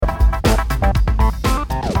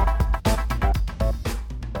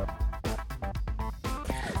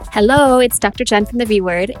Hello, it's Dr. Jen from the V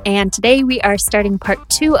Word, and today we are starting part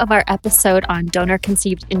 2 of our episode on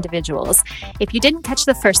donor-conceived individuals. If you didn't catch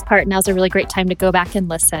the first part, now's a really great time to go back and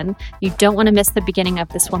listen. You don't want to miss the beginning of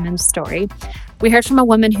this woman's story. We heard from a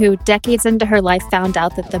woman who, decades into her life, found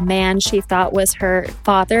out that the man she thought was her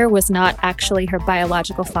father was not actually her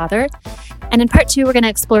biological father. And in part 2, we're going to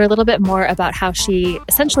explore a little bit more about how she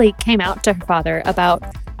essentially came out to her father about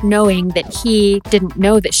knowing that he didn't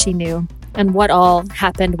know that she knew, and what all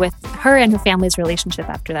happened with her and her family's relationship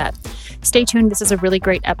after that. Stay tuned. This is a really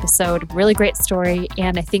great episode, really great story,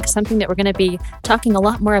 and I think something that we're going to be talking a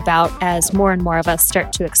lot more about as more and more of us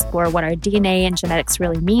start to explore what our DNA and genetics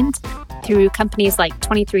really means through companies like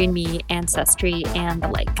 23andMe, Ancestry, and the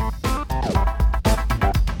like.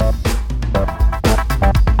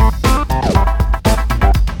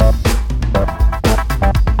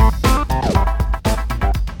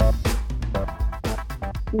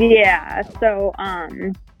 Yeah. But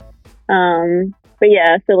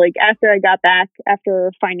yeah, so like after I got back,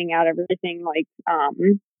 after finding out everything,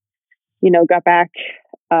 got back,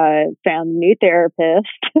 found a new therapist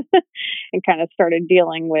and kind of started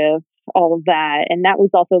dealing with all of that. And that was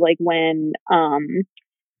also like when,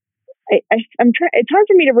 it's hard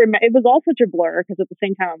for me to remember. It was all such a blur because at the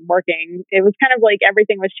same time I'm working, it was kind of like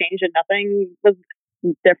everything was changed and nothing was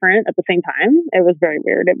different at the same time. It was very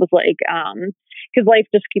weird. It was like, because life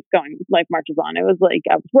just keeps going, life marches on. It was like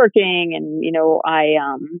I was working and, I,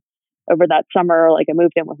 over that summer, like I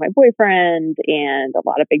moved in with my boyfriend and a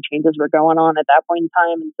lot of big changes were going on at that point in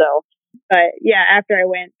time. And so, but yeah, after I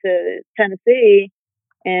went to Tennessee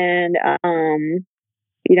and,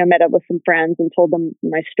 met up with some friends and told them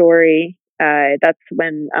my story, that's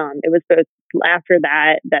when it was both after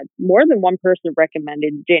that more than one person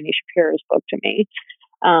recommended Dani Shapiro's book to me,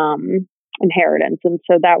 Inheritance. And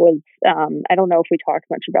so that was, I don't know if we talked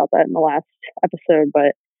much about that in the last episode,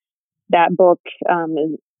 but that book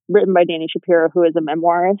is written by Dani Shapiro, who is a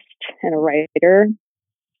memoirist and a writer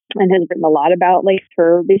and has written a lot about like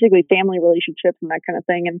her basically family relationships and that kind of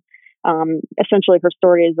thing. And essentially her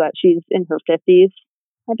story is that she's in her 50s,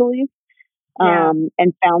 I believe. Yeah.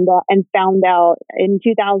 And found out in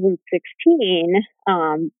 2016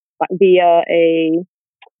 via a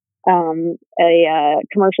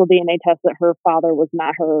commercial DNA test that her father was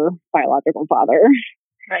not her biological father.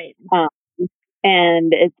 Right.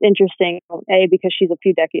 And it's interesting, A, because she's a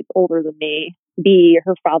few decades older than me. B,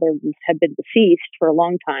 her father had been deceased for a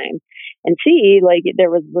long time. And C, like there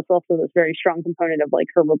was also this very strong component of like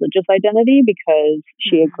her religious identity because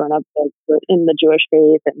she had grown up in the Jewish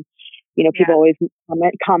faith, and people always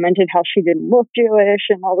commented how she didn't look Jewish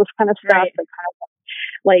and all this kind of stuff. Right. That kind of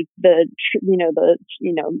like the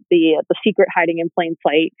secret hiding in plain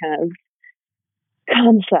sight kind of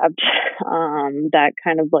concept that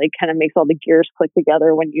kind of makes all the gears click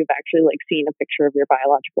together when you've actually like seen a picture of your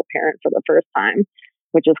biological parent for the first time,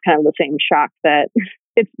 which is kind of the same shock that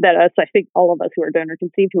I think all of us who are donor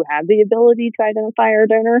conceived who have the ability to identify our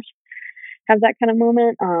donors have that kind of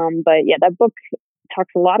moment. But yeah, that book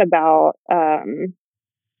talks a lot about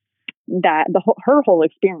that her whole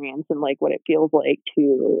experience and like what it feels like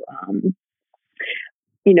to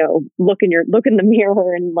look in the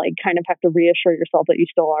mirror and like kind of have to reassure yourself that you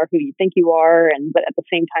still are who you think you are, and but at the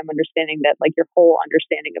same time understanding that like your whole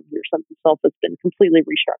understanding of your sense of self has been completely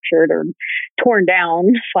restructured or torn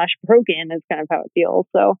down / broken is kind of how it feels.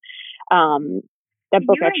 So that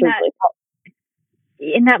book actually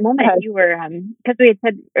in that moment you were because we had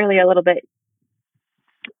said earlier a little bit,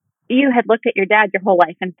 you had looked at your dad your whole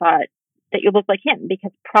life and thought that you looked like him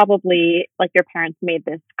because probably like your parents made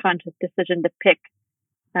this conscious decision to pick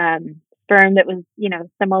sperm that was,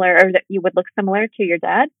 similar, or that you would look similar to your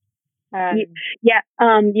dad. My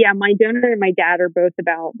donor and my dad are both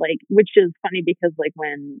about like, which is funny because like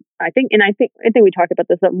when I think we talked about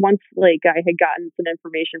this, that once like I had gotten some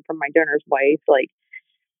information from my donor's wife, like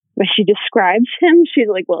when she describes him, she's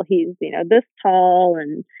like, well, he's, this tall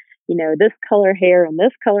and, this color hair and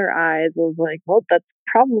this color eyes. I was like, well, that's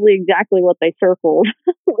probably exactly what they circled.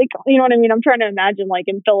 Like, you know what I mean? I'm trying to imagine like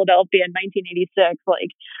in Philadelphia in 1986,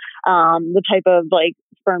 like the type of like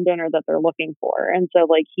sperm donor that they're looking for. And so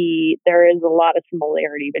like there is a lot of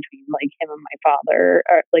similarity between like him and my father,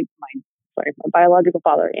 or like my biological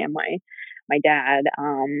father and my dad.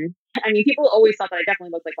 I mean, people always thought that I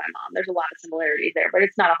definitely looked like my mom. There's a lot of similarities there, but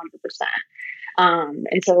it's not 100%.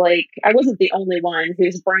 And so like, I wasn't the only one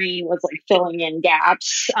whose brain was like filling in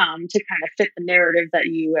gaps, to kind of fit the narrative that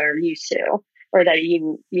you are used to, or that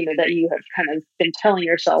that you have kind of been telling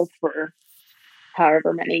yourself for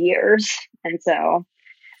however many years. And so,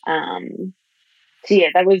 So yeah,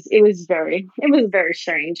 it was very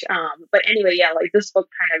strange. But anyway, yeah, like this book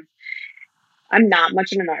kind of, I'm not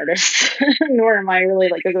much of an artist, nor am I really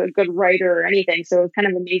like a good writer or anything. So it was kind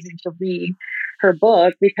of amazing to read her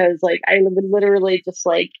book because like I would literally just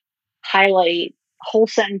like highlight whole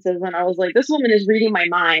sentences and I was like, this woman is reading my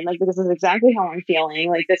mind. Like this is exactly how I'm feeling.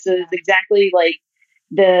 Like this is exactly like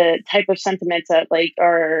the type of sentiments that like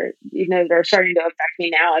are, you know, that are starting to affect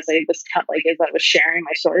me now as I was like as I was sharing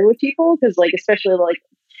my story with people. Cause like especially like,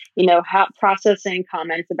 you know, how processing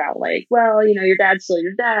comments about like, well, you know, your dad's still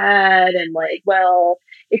your dad, and like, well,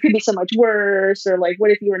 it could be so much worse, or like,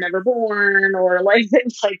 what if you were never born, or like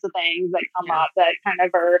those types of things that come up that kind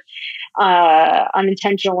of are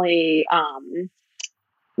unintentionally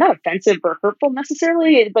not offensive or hurtful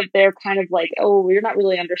necessarily, but they're kind of like, oh, you're not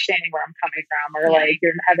really understanding where I'm coming from, or like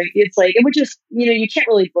you're having, it's like, it would just, you know, you can't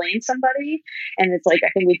really blame somebody. And it's like, I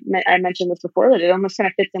think I mentioned this before, that it almost kind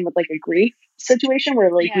of fits in with like a grief situation where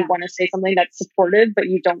like you want to say something that's supportive, but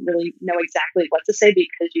you don't really know exactly what to say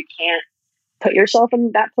because you can't put yourself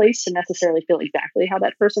in that place to necessarily feel exactly how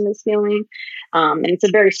that person is feeling. And it's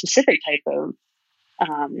a very specific type of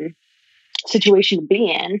situation to be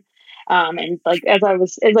in. And like as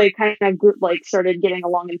I kind of like started getting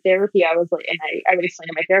along in therapy, I was like, and I would explain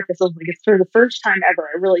to my therapist, I was like, it's for the first time ever,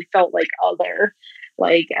 I really felt like other,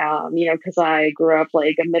 like, you know, cause I grew up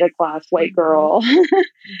like a middle class white girl.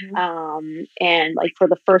 And like for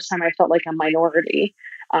the first time I felt like a minority.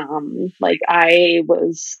 Like I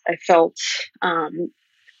felt,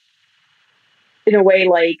 in a way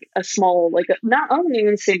like a small like not I don't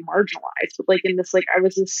even say marginalized, but like in this like I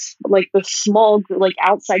was this like the small like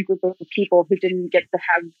outside group of people who didn't get to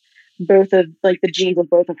have both of like the genes of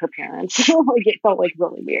both of her parents. Like it felt like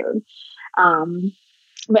really weird. um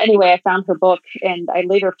but anyway, I found her book and I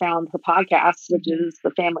later found her podcast, which is the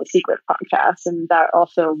Family Secret podcast, and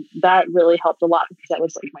that really helped a lot because that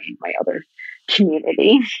was like my other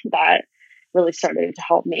community that really started to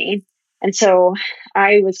help me. And so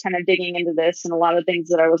I was kind of digging into this and a lot of things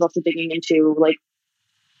that I was also digging into. Like,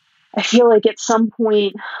 I feel like at some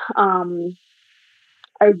point, you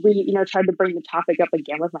know, tried to bring the topic up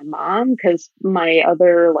again with my mom because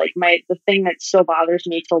the thing that still bothers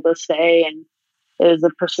me till this day and is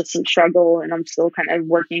a persistent struggle. And I'm still kind of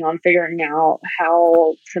working on figuring out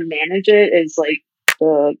how to manage it is like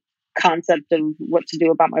the concept of what to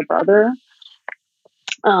do about my brother.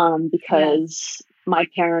 Because my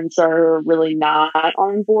parents are really not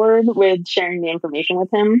on board with sharing the information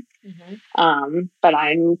with him. But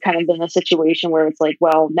I'm kind of in a situation where it's like,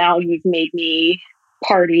 well, now you've made me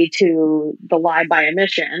party to the lie by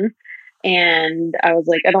omission. And I was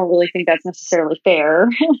like, I don't really think that's necessarily fair.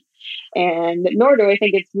 And nor do I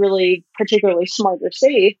think it's really particularly smart or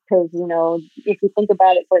safe because, you know, if you think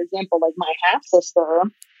about it, for example, like my half sister,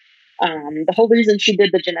 the whole reason she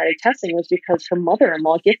did the genetic testing was because her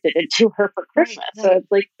mother-in-law gifted it to her for Christmas. Right. So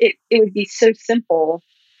it's like it would be so simple,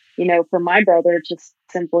 you know, for my brother to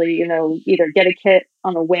simply, you know, either get a kit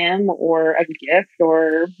on a whim or as a gift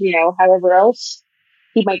or, you know, however else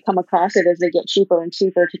he might come across it as they get cheaper and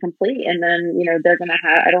cheaper to complete. And then, you know, they're going to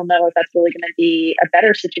have, I don't know if that's really going to be a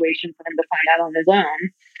better situation for him to find out on his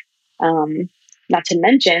own. Not to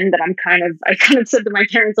mention that I kind of said to my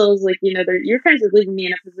parents, I was like, you know, you're kind of leaving me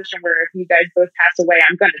in a position where if you guys both pass away,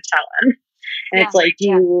 I'm going to tell him. And it's like,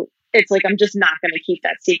 it's like, I'm just not going to keep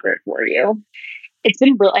that secret for you. It's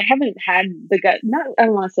been real. I haven't had I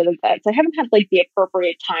don't want to say the guts. I haven't had like the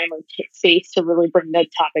appropriate time or space to really bring the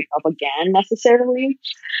topic up again necessarily.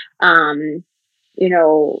 You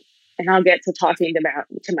know, and I'll get to talking about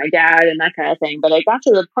to my dad and that kind of thing. But I got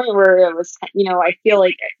to the point where it was, you know, I feel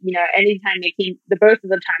like, you know, anytime both of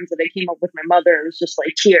the times that I came up with my mother, it was just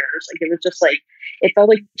like tears. Like it was just like, it felt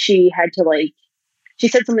like she had to like, she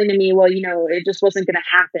said something to me, well, you know, it just wasn't going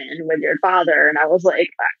to happen with your father. And I was like,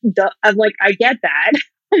 I'm like, I get that.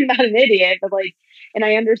 I'm not an idiot, but like, and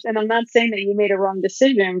I understand, I'm not saying that you made a wrong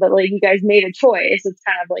decision, but like you guys made a choice. It's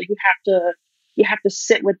kind of like, you have to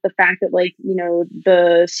sit with the fact that like, you know,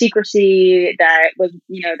 the secrecy that was,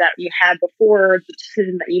 you know, that you had before the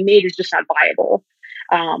decision that you made is just not viable.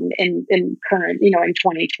 In current, you know, in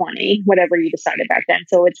 2020, whatever you decided back then.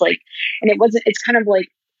 So it's like, and it's kind of like,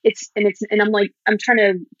 and I'm like, I'm trying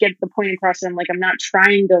to get the point across. And I'm like, I'm not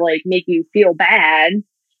trying to like make you feel bad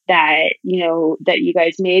that, you know, that you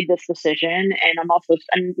guys made this decision.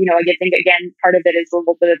 And you know, I think again, part of it is a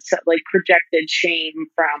little bit of like projected shame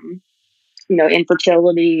from, you know,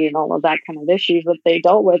 infertility and all of that kind of issues that they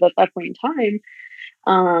dealt with at that point in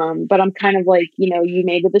time. But I'm kind of like, you know, you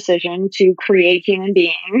made the decision to create human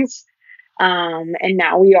beings. And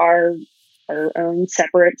now we are our own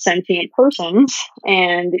separate sentient persons.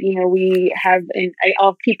 And, we have, and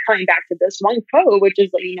I'll keep coming back to this one quote, which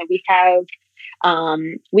is that,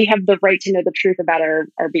 we have the right to know the truth about our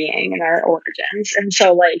being and our origins. And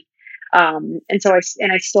so I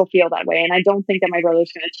still feel that way. And I don't think that my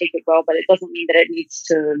brother's going to take it well, but it doesn't mean that it needs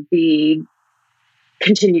to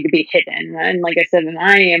continue to be hidden. And like I said, and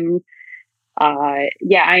I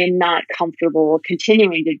am not comfortable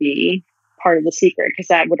continuing to be part of the secret, because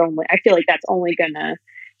I feel like that's only gonna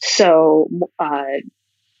sow I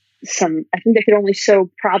think that could only sow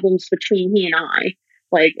problems between he and I,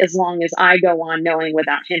 like, as long as I go on knowing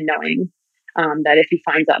without him knowing, that if he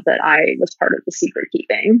finds out that I was part of the secret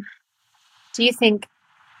keeping. Do you think,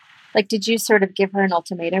 like, did you sort of give her an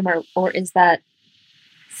ultimatum, or is that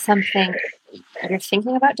something you're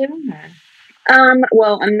thinking about doing?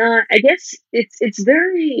 Well, I'm not, I guess it's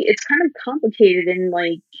kind of complicated, and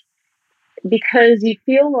like, because you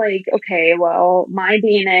feel like, okay, well, my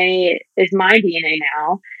DNA is my DNA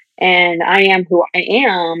now, and I am who I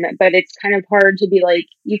am, but it's kind of hard to be like,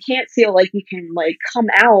 you can't feel like you can like come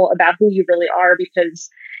out about who you really are, because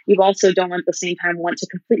you also don't at the same time want to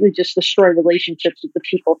completely just destroy relationships with the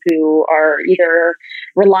people who are either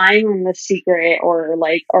relying on the secret or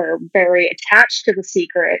like are very attached to the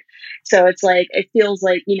secret. So it's like, it feels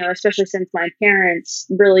like, especially since my parents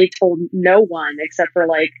really told no one except for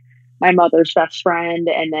like my mother's best friend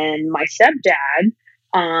and then my stepdad,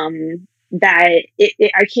 that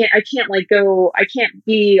I can't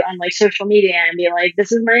be on like social media and be like,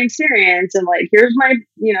 this is my experience and like, here's my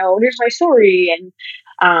story,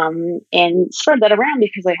 and spread that around,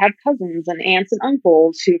 because I have cousins and aunts and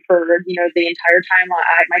uncles who, for, the entire time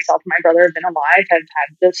myself and my brother have been alive, have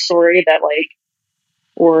had this story that like,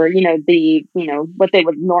 or, what they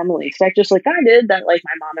would normally expect, just like I did, that like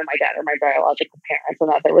my mom and my dad are my biological parents, and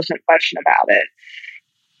that there was no question about it.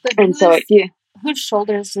 But and so whose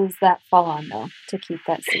shoulders does that fall on, though, to keep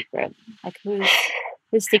that secret? Like, whose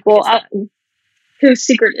secret well, is that? Whose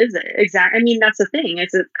secret is it? Exactly. I mean, that's the thing. It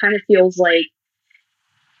kind of feels like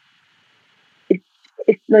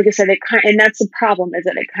like I said, and that's the problem, is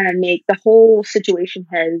that it kind of the whole situation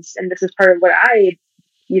has, and this is part of what I,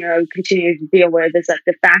 continue to deal with, is that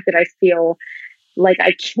the fact that I feel like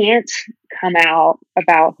I can't come out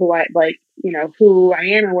about who I like, who I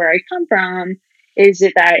am and where I come from, is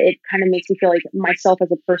it that it kind of makes me feel like myself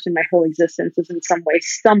as a person, my whole existence is in some way,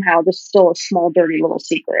 somehow, just still a small, dirty little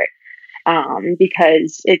secret.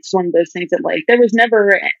 Because it's one of those things that like, there was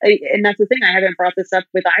never, and that's the thing, I haven't brought this up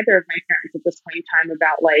with either of my parents at this point in time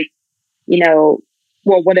about like,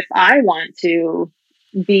 well, what if I want to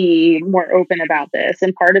be more open about this?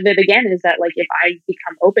 And part of it again is that like, if I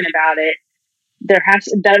become open about it,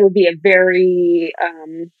 that would be a very,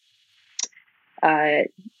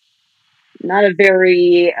 not a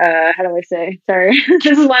very, how do I say, sorry,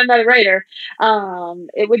 this is why I'm not a writer.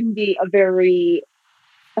 It wouldn't be a very,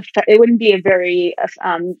 how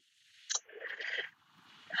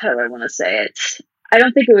do I want to say it? I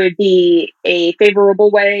don't think it would be a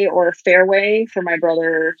favorable way or a fair way for my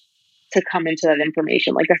brother to come into that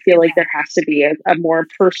information. Like, I feel like there has to be a more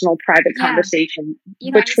personal, private conversation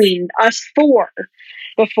between us four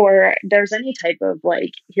before there's any type of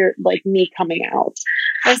like, here, like me coming out.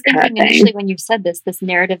 I was thinking initially when you said this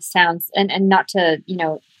narrative sounds, and not to,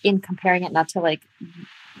 in comparing it, not to like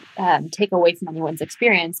take away from anyone's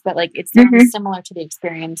experience, but like, it sounds similar to the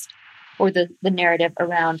experience or the narrative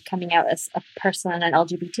around coming out as a person, an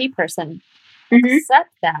LGBT person,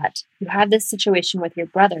 except that you have this situation with your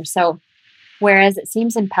brother. So whereas it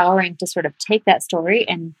seems empowering to sort of take that story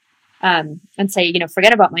and say,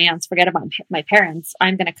 forget about my aunts, forget about my parents,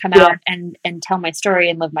 I'm going to come out and tell my story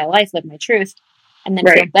and live my life, live my truth, and then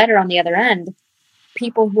feel better on the other end.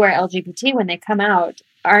 People who are LGBT, when they come out,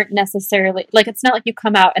 aren't necessarily like, it's not like you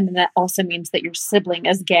come out and then that also means that your sibling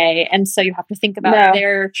is gay, and so you have to think about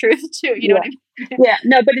their truth too. You know what I mean?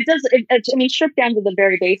 No, but it does. I mean, stripped down to the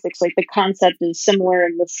very basics, like the concept is similar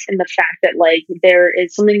in the fact that like there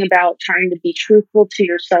is something about trying to be truthful to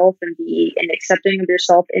yourself and accepting of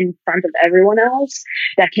yourself in front of everyone else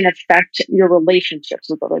that can affect your relationships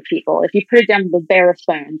with other people. If you put it down to the barest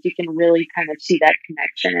bones, you can really kind of see that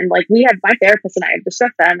connection. And like, we have, my therapist and I have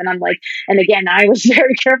discussed that, and I'm like, and again, I was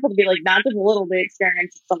very careful to be like, not to belittle the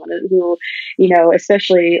experience of someone who,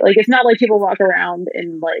 especially like, it's not like people walk around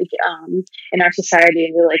in like in our society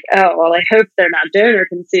and be like, oh, well, I hope they're not donor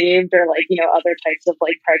conceived, or like, other types of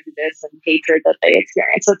like prejudice and hatred that they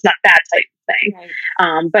experience. So it's not that type of thing.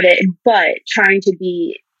 Right. But trying to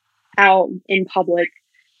be out in public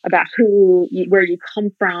about where you come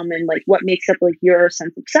from and like what makes up like your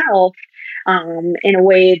sense of self, in a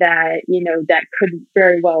way that, that could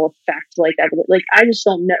very well affect like that. Like, I just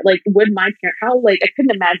don't know, like, would my parent, how, like, I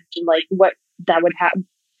couldn't imagine like what that would have,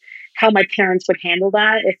 how my parents would handle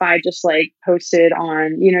that if I just like posted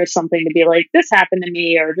on, something to be like, this happened to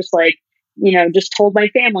me, or just like, just told my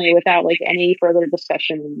family without like any further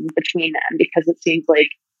discussion between them, because it seems like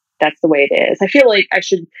that's the way it is. I feel like I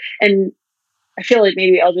should, and I feel like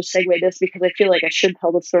maybe I'll just segue this, because I feel like I should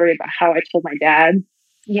tell the story about how I told my dad.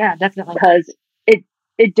 Yeah, definitely. Because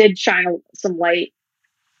it did shine some light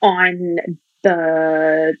on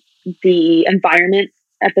the the environment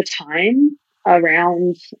at the time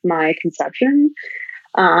around my conception.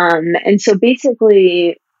 And so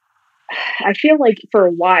basically, I feel like for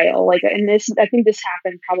a while, like, and this, I think this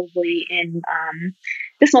happened probably in,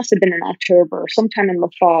 this must have been in October, sometime in the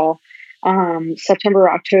fall, September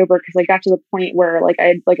or October, because I got to the point where, like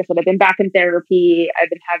I said, I've been back in therapy. I've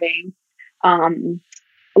been having,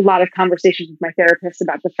 a lot of conversations with my therapist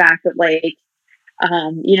about the fact that, like,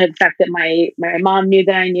 the fact that my mom knew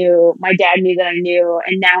that I knew, my dad knew that I knew,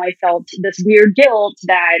 and now I felt this weird guilt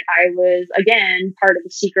that I was again part of a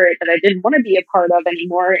secret that I didn't want to be a part of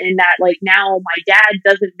anymore, and that, like, now my dad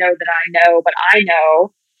doesn't know that I know, but I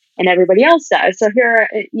know, and everybody else does. So here,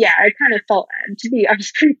 yeah, I kind of felt, I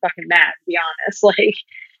was pretty fucking mad, to be honest. Like,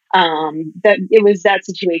 that it was that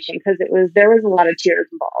situation, because there was a lot of tears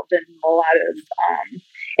involved, and a lot of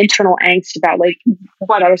internal angst about like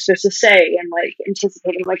what I was supposed to say, and like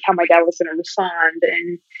anticipating like how my dad was going to respond,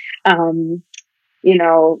 and you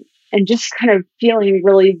know, and just kind of feeling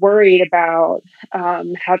really worried about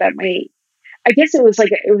how that might. I guess it was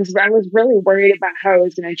like I was really worried about how I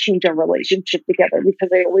was going to change our relationship together, because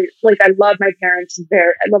I always, like, I love my parents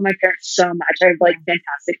I love my parents so much. I have like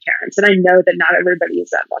fantastic parents, and I know that not everybody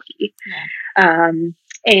is that lucky.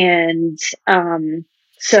 And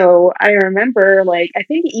so I remember, like, I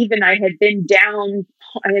think even I had been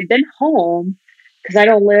home, because I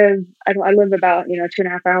live about,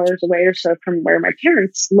 2.5 hours away or so from where my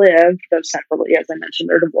parents live, though separately, as I mentioned,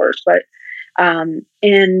 they're divorced. But and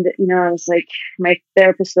I was like, my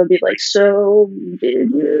therapist will be like, so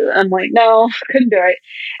I'm like, no, couldn't do it.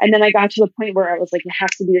 And then I got to the point where I was like, it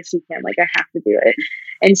has to be this weekend, like, I have to do it.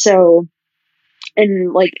 And so,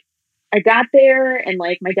 and like, I got there, and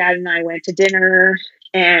like my dad and I went to dinner,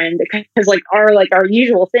 and because like our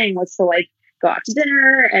usual thing was to like go out to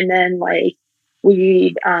dinner, and then like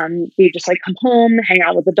we just like come home, hang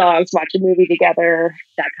out with the dogs, watch a movie together,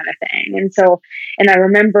 that kind of thing. And so, and I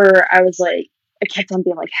remember I was like, I kept on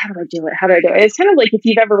being like, how do I do it? How do I do it? It's kind of like if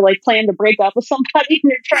you've ever like planned to break up with somebody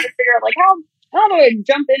and you're trying to figure out like how do I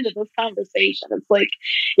jump into this conversation? It's like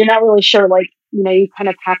you're not really sure, like, you kind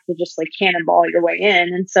of have to just like cannonball your way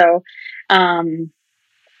in. Um,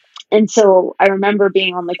 and so I remember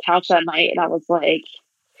being on the couch that night, and I was like,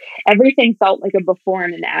 everything felt like a before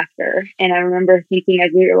and an after. And I remember thinking,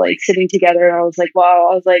 as we were like sitting together, I was like, well,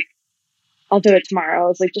 I was like, I'll do it tomorrow. I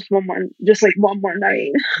was like, just like one more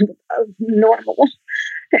night of normal.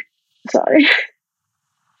 Sorry.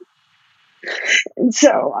 And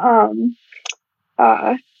so,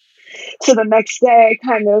 so the next day, I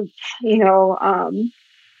kind of,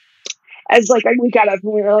 as like we got up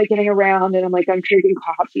and we were like getting around, and I'm like, I'm drinking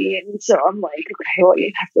coffee, and so I'm like, okay, well, you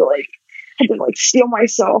have to like, I had to like steel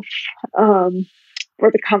myself for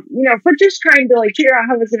for just trying to like figure out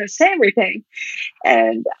how I was going to say everything.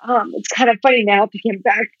 And it's kind of funny now thinking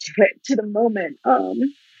back to the moment.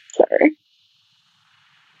 Sorry,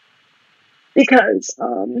 because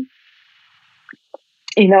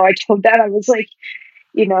I told Dad, I was like,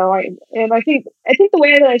 I think the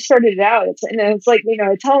way that I started it out, it's like,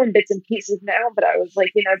 I tell him bits and pieces now, but I was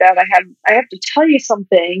like, Dad, I have to tell you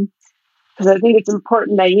something, because I think it's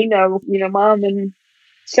important that Mom and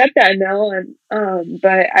stepdad know. And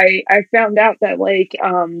but I found out that like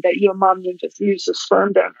that you and Mom didn't just use a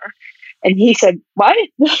sperm donor. And he said, what?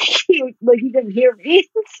 He didn't hear me.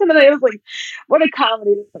 And then I was like, what a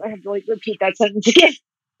comedy that I have to like repeat that sentence again.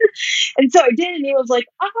 And so I did, and he was like,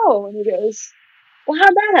 oh, and he goes, well,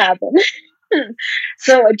 how'd that happen?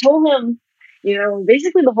 So I told him,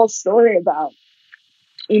 basically the whole story about,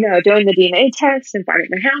 doing the DNA test and finding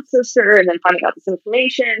my half sister, and then finding out this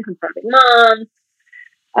information, confronting Mom.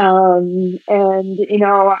 And I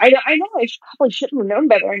know I probably shouldn't have known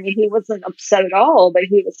better. I mean, he wasn't upset at all, but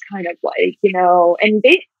he was kind of like, and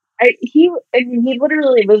he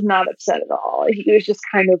literally was not upset at all. He was just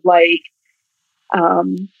kind of like,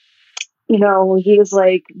 he was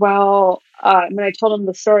like, well, when I told him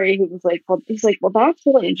the story, he was like, well, that's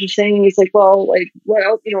really interesting. He's like, well, like, what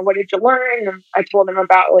else, what did you learn? And I told him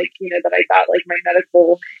about like, that I got like my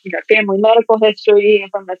medical, family medical history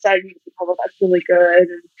from my side. He was like, oh, well, that's really good.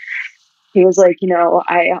 he was like,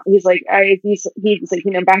 he's like, he's like,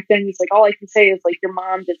 back then he's like, all I can say is like your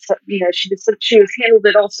mom did, she was handled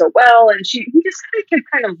it all so well. And he just kept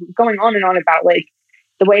kind of going on and on about like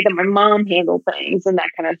the way that my mom handled things and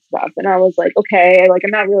that kind of stuff. And I was like, okay, like,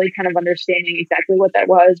 I'm not really kind of understanding exactly what that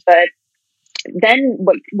was. But then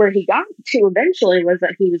where he got to eventually was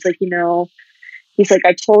that he was like, he's like,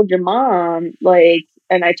 I told your mom, like,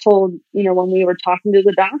 and I told, when we were talking to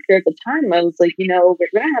the doctor at the time, I was like, we're going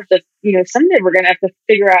to have to, someday we're going to have to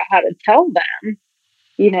figure out how to tell them,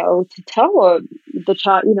 to tell the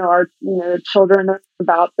child, our, children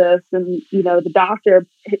about this. And, the doctor,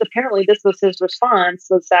 apparently this was his response,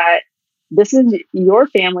 was that this is your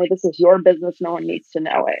family. This is your business. No one needs to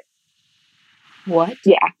know it. What?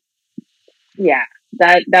 Yeah. Yeah.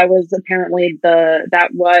 That was apparently that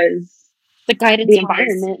was the guidance the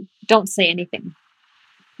environment. Don't say anything.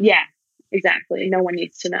 Yeah, exactly. No one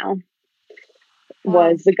needs to know. Wow.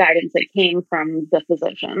 Was the guidance that came from the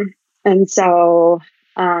physician. And so,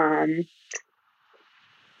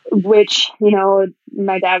 which,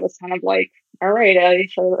 my dad was kind of like, all right,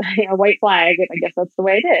 so, white flag, and I guess that's the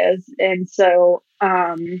way it is. And so,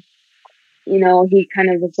 he kind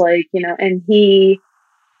of was like, and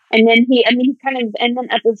then he kind of, and then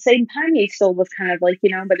at the same time, he still was kind of like,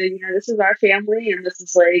 but, this is our family, and this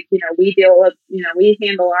is like, we deal with, we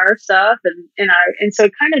handle our stuff, and so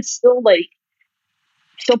kind of still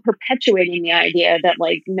perpetuating the idea that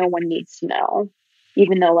like no one needs to know,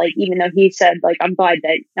 even though he said like, I'm glad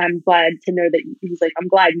to know that, he's like, I'm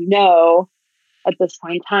glad at this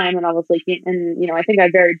point in time. And I was like, and I think I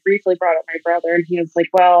very briefly brought up my brother, and he was like,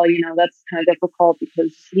 well, that's kind of difficult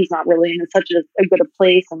because he's not really in such a good a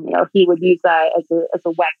place, and he would use that as a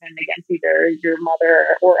weapon against either your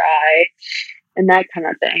mother or I, and that kind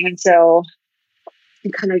of thing. And so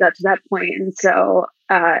it kind of got to that point, and so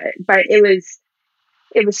but it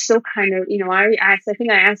was still kind of, I think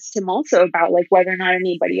I asked him also about like whether or not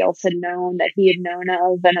anybody else had known that he had known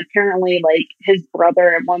of. And apparently like his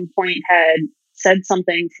brother at one point had said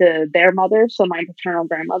something to their mother. So my paternal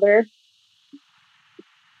grandmother,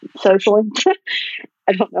 socially,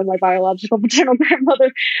 I don't know my biological paternal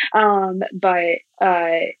grandmother. But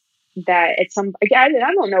that it's again,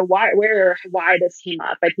 I don't know why this came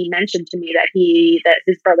up, but he mentioned to me that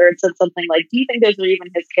his brother had said something like, do you think those are even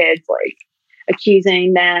his kids? Like,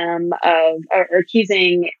 accusing them of, or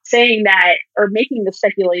saying that, or making the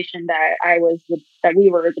speculation that that we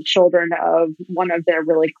were the children of one of their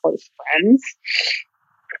really close friends.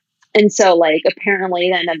 And so like,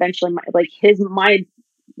 apparently then eventually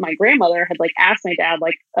my grandmother had like asked my dad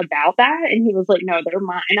like about that, and he was like, no, they're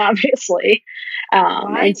mine, obviously.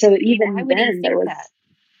 And so even then there was, that?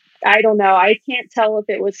 I don't know. I can't tell if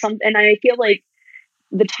it was something, and I feel like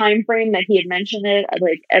the time frame that he had mentioned it,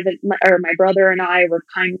 like Evan or my brother and I were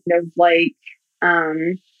kind of like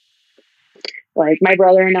my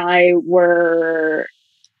brother and I were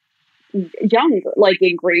young, like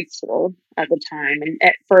in grade school at the time, and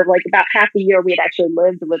for like about half a year we had actually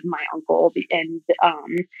lived with my uncle, and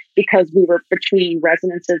because we were between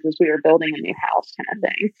residences as we were building a new house kind of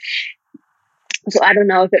thing. So I don't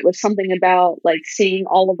know if it was something about like seeing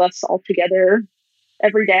all of us all together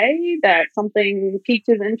every day that something piqued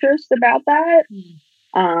his interest about that.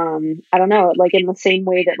 I don't know, like in the same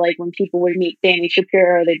way that like when people would meet Danny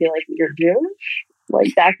Shapiro, they'd be like, you're Jewish,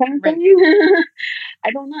 like that kind of thing. I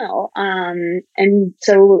don't know. And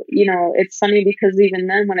so, it's funny because even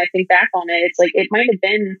then when I think back on it, it's like, it might have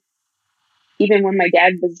been even when my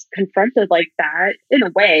dad was confronted like that, in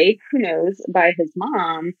a way, who knows, by his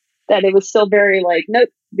mom, that it was still very like, nope,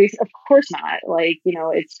 of course not. Like,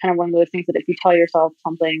 it's kind of one of those things that if you tell yourself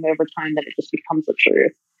something over time, that it just becomes the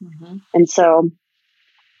truth. Mm-hmm. And so,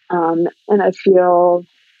 and I feel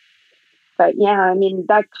that, yeah, I mean,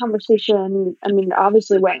 that conversation, I mean,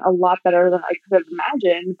 obviously went a lot better than I could have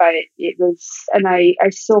imagined, but it was, and I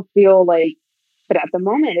still feel like, but at the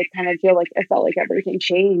moment, it kind of I felt like everything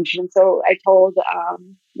changed. And so I told, I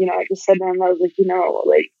just said to him, I was like,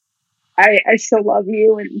 like, I still love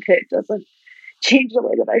you, and it doesn't change the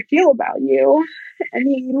way that I feel about you. And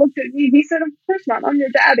he looked at me, he said, of course not, I'm your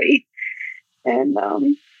daddy. And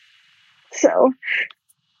so,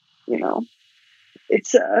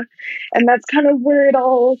 it's and that's kind of where it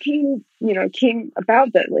all came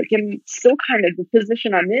about, that like, I'm still kind of the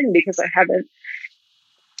position I'm in because I haven't,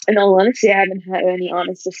 in all honesty, I haven't had any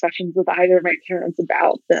honest discussions with either of my parents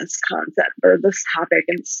about this concept or this topic,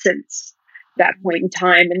 and since that point in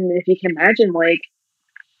time. And if you can imagine, like,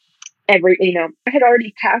 I had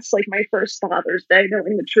already passed like my first Father's Day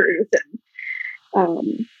knowing the truth,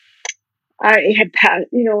 and I had passed,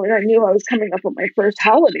 and I knew I was coming up with my first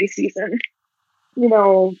holiday season,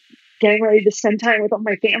 getting ready to spend time with all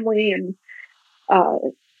my family and uh,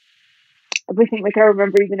 everything. Like I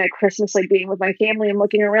remember even at Christmas, like being with my family and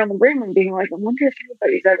looking around the room and being like, I wonder if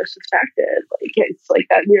anybody's ever suspected. Like it's like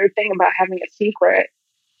that weird thing about having a secret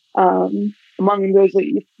among those that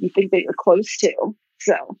you think that you're close to.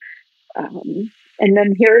 So, and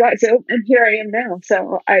then here I am now.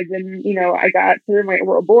 So I've been, I got through my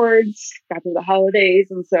oral boards, got through the holidays,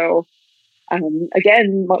 and so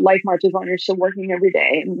again, what life marches on, you're still working every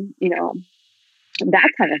day, and that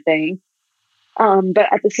kind of thing.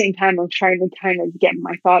 But at the same time, I'm trying to kind of get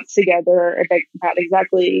my thoughts together about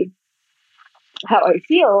exactly how I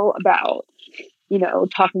feel about,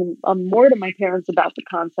 talking more to my parents about the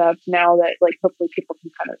concept now that, like, hopefully people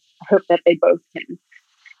can kind of hope that they both can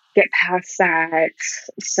get past that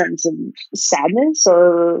sense of sadness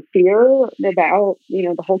or fear about,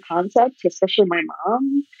 the whole concept, especially my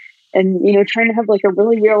mom. And, trying to have like a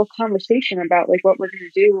really real conversation about like what we're going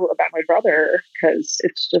to do about my brother. Cause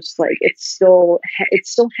it's just like, it still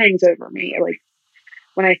hangs over me. Like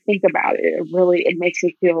when I think about it, it makes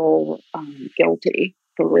me feel guilty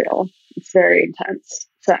for real. It's very intense.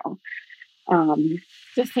 So,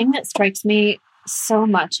 the thing that strikes me so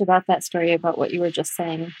much about that story, about what you were just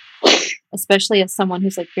saying, especially as someone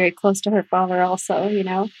who's like very close to her father also,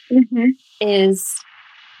 mm-hmm. is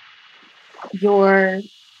your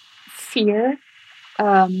fear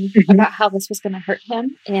Mm-hmm. about how this was going to hurt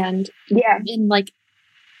him. And in like,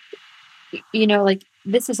 like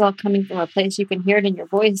this is all coming from a place, you can hear it in your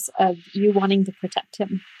voice, of you wanting to protect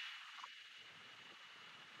him.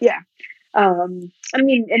 Yeah. I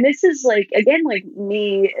mean, and this is like, again, like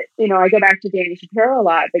me, I go back to Danny Shapiro a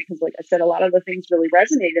lot because, like I said, a lot of the things really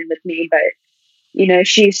resonated with me. But,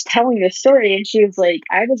 she's telling this story and she was like,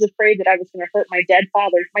 I was afraid that I was going to hurt my dead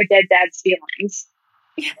dad's feelings.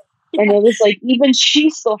 Yeah. And it was like, even she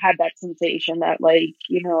still had that sensation that, like,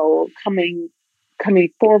 coming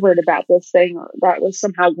forward about this thing that was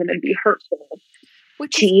somehow going to be hurtful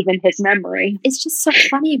to even his memory. It's just so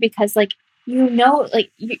funny because, like,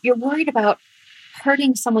 like you're worried about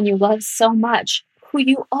hurting someone you love so much, who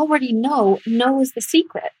you already knows the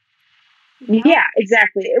secret. Yeah,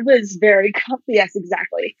 exactly. It was very yes,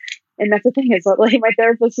 exactly. And that's the thing is, like, my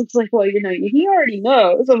therapist was like, well, he already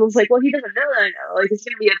knows. I was like, well, he doesn't know that I know. Like, he's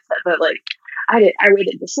gonna be upset that, like, I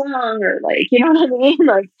waited this long, or like, you know what I mean?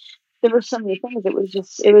 Like, there were so many things.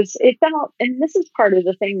 It felt, and this is part of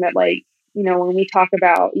the thing that, like, when we talk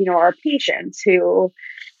about, our patients who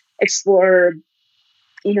explore,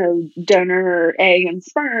 donor egg and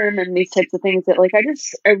sperm and these types of things, that, like, I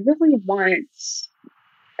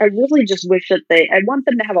really just wish that I want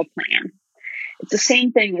them to have a plan. It's the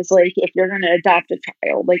same thing as, like, if you're going to adopt a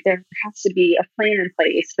child, like, there has to be a plan in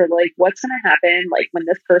place for, like, what's going to happen, like, when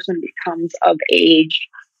this person becomes of age,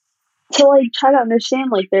 to, like, try to understand,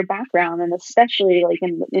 like, their background. And especially, like,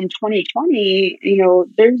 in 2020,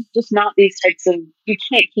 there's just not these types of, you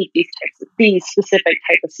can't keep these specific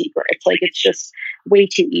type of secrets. Like, it's just way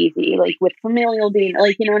too easy. Like, with familial being,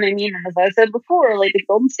 like, you know what I mean? And as I said before, like, the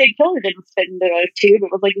Golden State Killer didn't fit into a tube.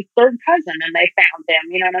 It was like his third cousin and they found him.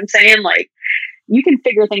 You know what I'm saying? Like, you can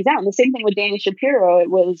figure things out. And the same thing with Danny Shapiro. It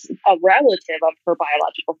was a relative of her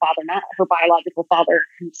biological father, not her biological father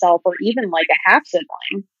himself, or even like a half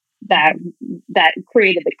sibling that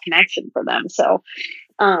created the connection for them. So,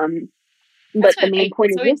 but the main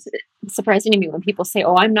point is, it's surprising to me when people say,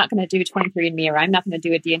 "Oh, I'm not going to do 23andMe, or I'm not going to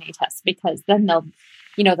do a DNA test because then they'll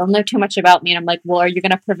know too much about me." And I'm like, "Well, are you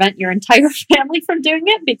going to prevent your entire family from doing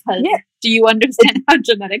it? Because do you understand how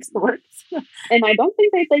genetics works?" And I don't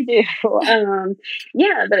think that they do.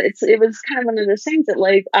 But it was kind of one of those things that,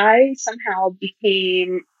 like, I somehow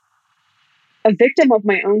became a victim of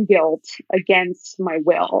my own guilt against my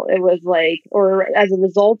will. It was like, or as a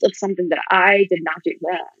result of something that I did not do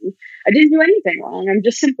wrong. I didn't do anything wrong. I'm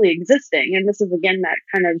just simply existing. And this is, again, that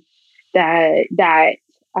kind of that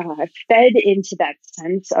fed into that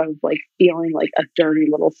sense of, like, feeling like a dirty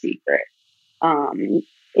little secret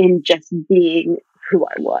in just being who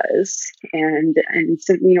I was. And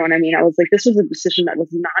so, you know what I mean? I was like, this was a decision that was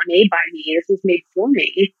not made by me. This was made for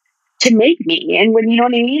me, to make me. And when, you know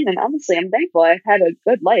what I mean? And honestly, I'm thankful I've had a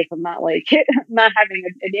good life. I'm not like, I'm not having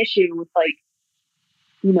an issue with, like,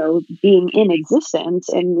 being in existence.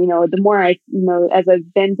 And, the more I, as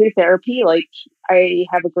I've been through therapy, like, I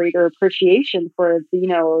have a greater appreciation for,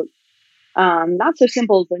 not so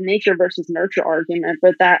simple as the nature versus nurture argument,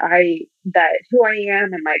 but that who I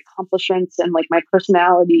am and my accomplishments and, like, my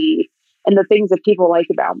personality and the things that people like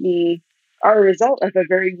about me are a result of a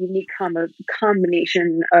very unique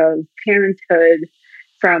combination of parenthood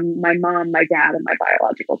from my mom, my dad, and my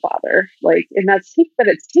biological father. Like, and it's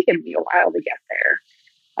taken me a while to get there.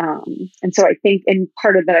 And so I think, and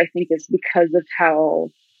part of that I think is because of how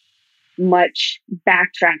much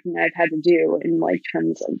backtracking I've had to do in like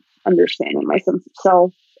terms of understanding my sense of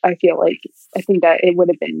self. I feel like I think that it would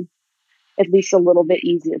have been at least a little bit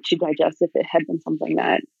easier to digest if it had been something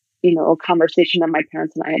that, a conversation that my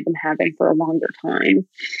parents and I had been having for a longer time.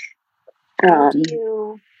 How do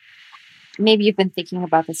you, maybe you've been thinking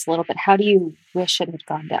about this a little bit, how do you wish it had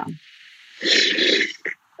gone down?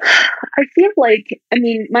 I feel like, I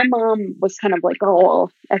mean, my mom was kind of like, oh,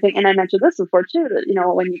 I think, and I mentioned this before too, that,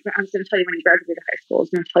 when I was going to tell you when you graduated high school, I was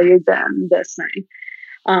going to tell you then this thing.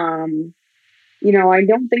 I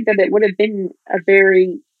don't think that it would have been a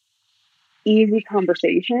very easy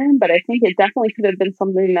conversation, but I think it definitely could have been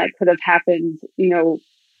something that could have happened,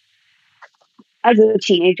 as a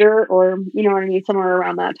teenager or, what I mean, somewhere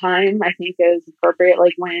around that time, I think is appropriate.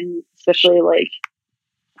 Like when, especially like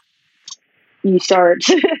you start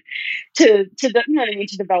to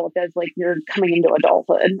develop as like you're coming into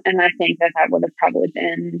adulthood. And I think that would have probably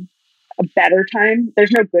been a better time.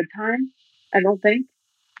 There's no good time, I don't think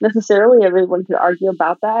necessarily. Everyone could argue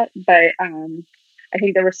about that, but I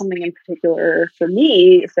think there was something in particular for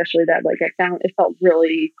me, especially that like I found it felt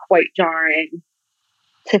really quite jarring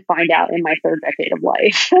to find out in my third decade of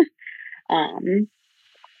life.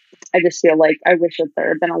 I just feel like I wish that there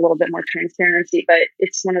had been a little bit more transparency, but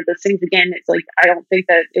it's one of those things again, it's like, I don't think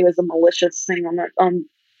that it was a malicious thing on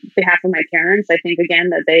behalf of my parents. I think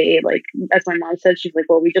again that they like, as my mom said, she's like,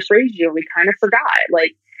 well, we just raised you and we kind of forgot.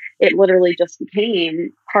 Like it literally just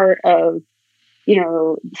became part of,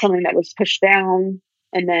 something that was pushed down.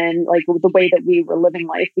 And then like the way that we were living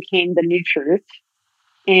life became the new truth.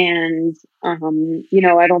 And,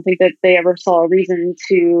 I don't think that they ever saw a reason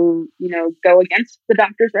to, go against the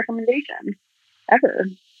doctor's recommendation ever.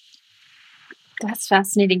 That's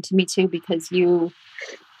fascinating to me too, because you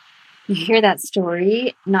hear that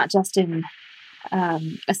story, not just in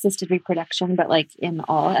assisted reproduction, but like in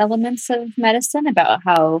all elements of medicine about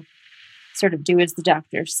how sort of do as the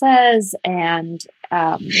doctor says and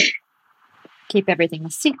keep everything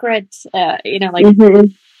a secret, Mm-hmm.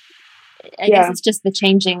 I guess it's just the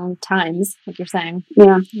changing times, like you're saying.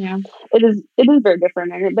 Yeah. Yeah. It is very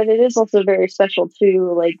different, but it is also very special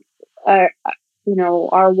too. Like, our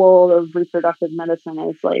world of reproductive medicine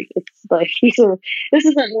is like, it's like, this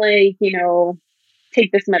isn't like,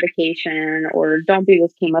 take this medication or don't do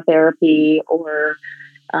this chemotherapy or,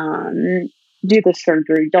 do this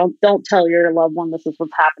surgery. Don't tell your loved one this is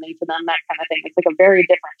what's happening to them, that kind of thing. It's like a very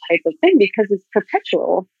different type of thing because it's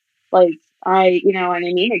perpetual. Like what I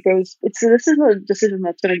mean? This is a decision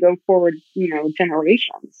that's going to go forward,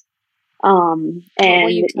 generations. And, what will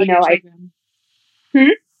you tell your children?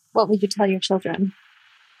 What would you tell your children?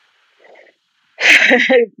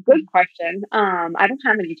 Good question. I don't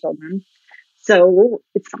have any children, so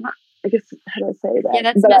it's not, I guess, how do I say that? Yeah,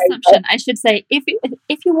 that's an assumption. I should say, if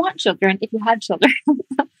you want children, if you had children.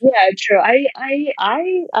 Yeah, true.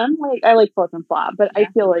 I'm like, I like flip and flop, but yeah.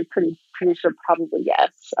 I feel like pretty sure probably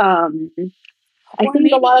yes. I think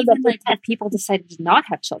maybe a lot even of like if people decided to not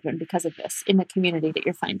have children because of this in the community that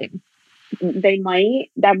you're finding,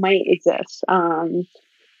 that might exist. And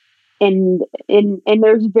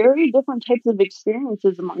there's very different types of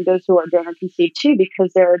experiences among those who are donor conceived too,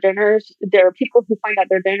 because there are people who find out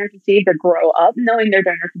they're donor conceived or grow up knowing they're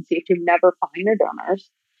donor conceived who never find their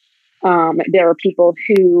donors. There are people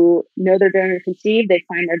who know they're donor conceived, they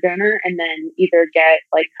find their donor, and then either get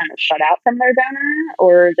like kind of shut out from their donor,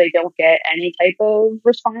 or they don't get any type of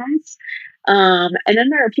response. And then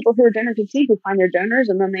there are people who are donor conceived who find their donors,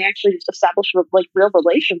 and then they actually just establish like real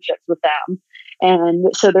relationships with them. And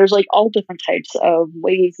so there's like all different types of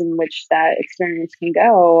ways in which that experience can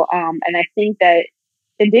go. And I think that,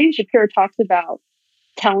 and Dana Shapiro talks about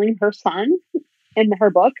telling her son in her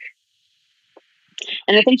book.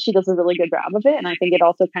 And I think she does a really good job of it. And I think it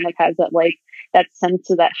also kind of has that like that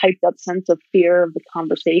sense of that hyped up sense of fear of the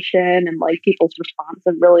conversation and like people's response.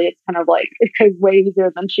 And really it's kind of like it goes way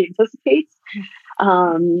easier than she anticipates.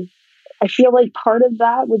 I feel like part of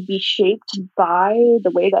that would be shaped by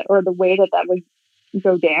the way that would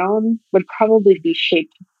go down would probably be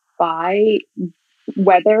shaped by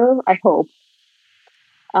whether, I hope,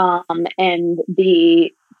 and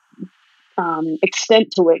the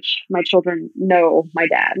extent to which my children know my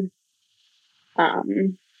dad.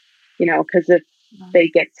 Because if they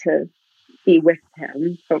get to be with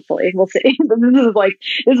him, hopefully, we'll see.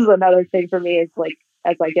 This is another thing for me. It's like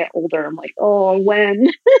as I get older, I'm like, oh, when,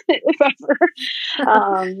 if ever.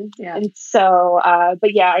 Yeah. And so,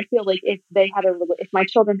 but yeah, I feel like if my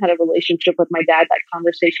children had a relationship with my dad, that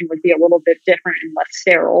conversation would be a little bit different and less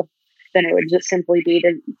sterile. then it would just simply be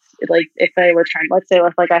to, like, if they were trying, let's say,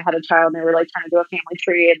 if like I had a child and they were like trying to do a family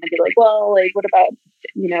tree, and they'd be like, well, like, what about,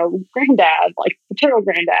 granddad, like paternal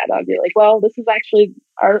granddad? I'd be like, well, this is actually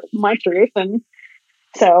my truth. And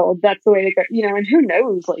so that's the way to go, and who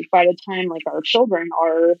knows, like, by the time like our children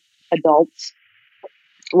are adults,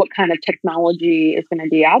 what kind of technology is going to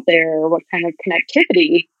be out there, what kind of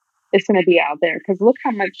connectivity is going to be out there. Because look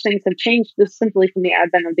how much things have changed just simply from the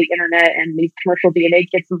advent of the internet and these commercial DNA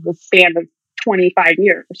kits in the span of 25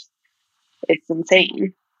 years. It's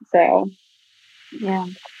insane. So, yeah.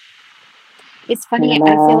 It's funny. I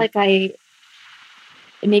feel like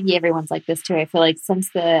maybe everyone's like this too. I feel like since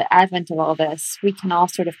the advent of all this, we can all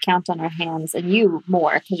sort of count on our hands, and you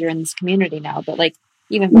more because you're in this community now. But like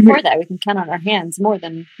even before that, we can count on our hands more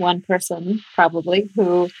than one person probably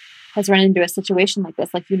who has run into a situation like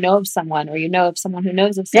this. Like of someone, or of someone who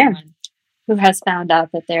knows of someone who has found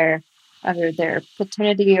out that either their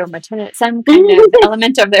paternity or maternity, some kind of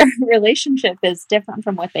element of their relationship is different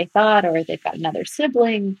from what they thought, or they've got another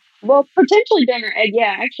sibling. Well, potentially donor egg.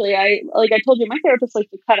 Yeah, actually, I told you, my therapist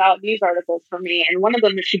likes to cut out news articles for me, and one of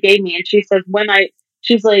them that she gave me, and she says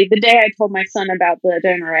she's like, the day I told my son about the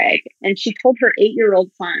donor egg, and she told her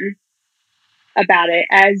 8-year-old son about it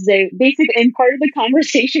as they basically, and part of the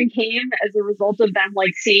conversation came as a result of them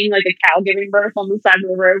like seeing like a cow giving birth on the side of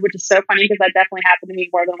the road, which is so funny because that definitely happened to me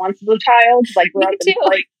more than once as a child. Because I grew up in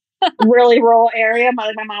like really rural area.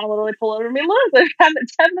 My mom would literally pull over me, look, they're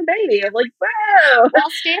having the baby. I'm like, whoa.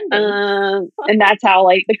 Outstanding. And that's how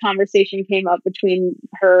like the conversation came up between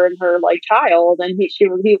her and her like child. And he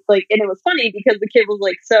was like, and it was funny because the kid was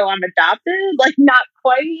like, so I'm adopted? Like, not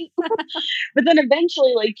quite. But then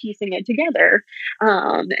eventually like piecing it together.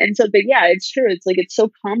 And so, but yeah, it's true. It's like, it's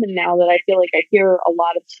so common now that I feel like I hear a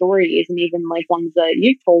lot of stories, and even like ones that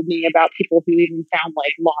you told me about, people who even found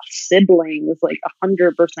like lost siblings, like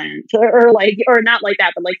 100%, or not like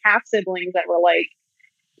that, but like half siblings that were like,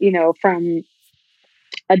 from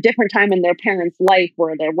a different time in their parents' life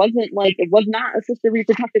where there wasn't like, it was not assisted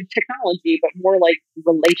reproductive technology, but more like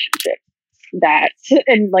relationships.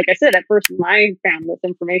 And like I said, at first when I found this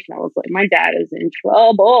information, I was like, my dad is in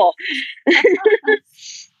trouble.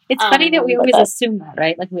 It's funny that we always assume that,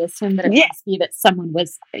 right? Like we assume that it must be that someone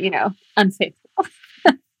was, unfaithful.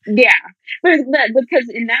 Yeah, but because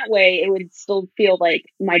in that way, it would still feel like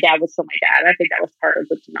my dad was still my dad. I think that was part of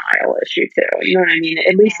the denial issue too. You know what I mean?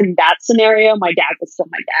 At least in that scenario, my dad was still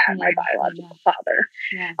my dad, my biological father.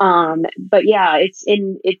 Yeah. But yeah, it's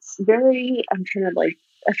very. I'm trying to like.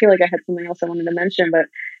 I feel like I had something else I wanted to mention, but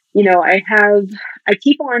I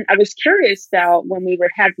was curious about when we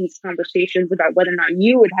would have these conversations about whether or not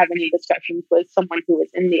you would have any discussions with someone who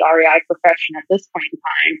is in the REI profession at this point in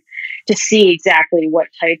time to see exactly what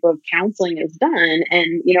type of counseling is done.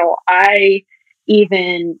 And, I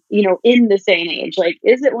even, in this day and age, like,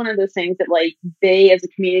 is it one of those things that like they as a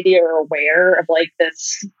community are aware of like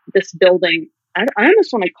this building? I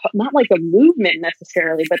almost want to call not like a movement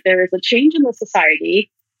necessarily, but there is a change in the society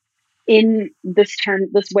in this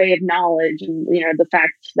way of knowledge, and the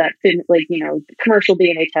fact that commercial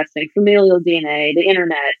DNA testing, familial DNA, the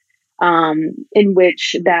internet, in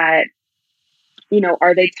which that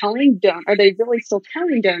are they really still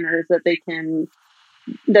telling donors that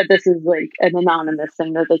that this is like an anonymous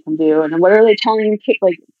thing that they can do, and what are they telling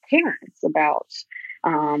like parents about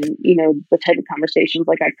the type of conversations?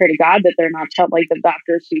 Like, I pray to God that they're not like the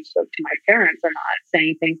doctors who spoke to my parents are not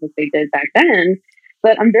saying things that they did back then.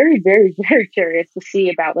 But I'm very, very, very curious to see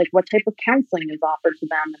about like what type of counseling is offered to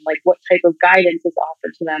them, and like what type of guidance is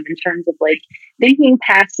offered to them in terms of like thinking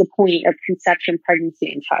past the point of conception,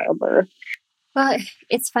 pregnancy, and childbirth. Well,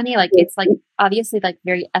 it's funny, like it's like obviously like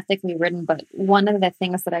very ethically written, but one of the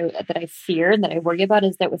things that I fear and that I worry about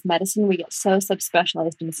is that with medicine we get so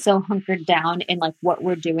subspecialized and so hunkered down in like what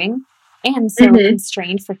we're doing, and so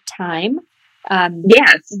constrained for time.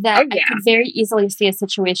 That I could very easily see a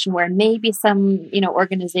situation where maybe some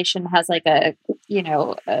organization has like an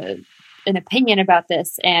opinion about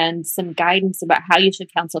this and some guidance about how you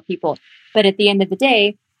should counsel people, but at the end of the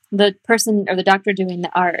day, the person or the doctor doing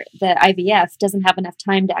the IVF doesn't have enough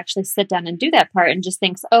time to actually sit down and do that part, and just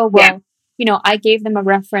thinks, oh well, I gave them a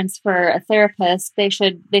reference for a therapist. They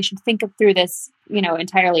should think through this,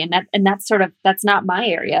 entirely. And that's not my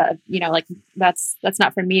area. Like that's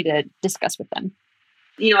not for me to discuss with them.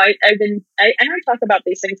 I talk about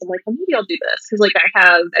these things. I'm like, well, maybe I'll do this. Cause like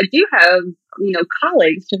I do have,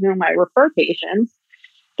 colleagues to whom I refer patients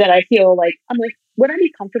that I feel like, I'm like, would I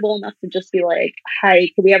be comfortable enough to just be like, hi,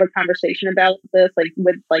 could we have a conversation about this? Like,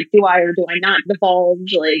 do I or do I not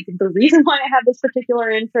divulge like the reason why I have this particular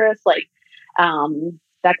interest? Like,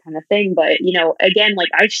 that kind of thing. But, again, like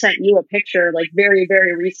I sent you a picture like very,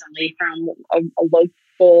 very recently from a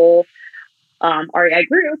local REI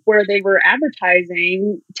group where they were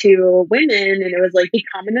advertising to women, and it was like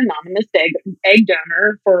become an anonymous egg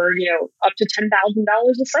donor for up to $10,000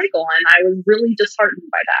 a cycle, and I was really disheartened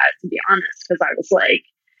by that, to be honest, because I was like,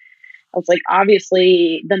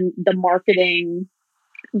 obviously the marketing,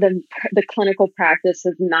 the clinical practice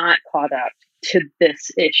has not caught up to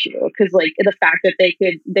this issue, because like the fact that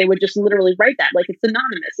they would just literally write that like it's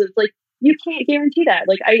anonymous. It's like, you can't guarantee that.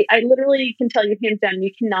 Like I literally can tell you hands down,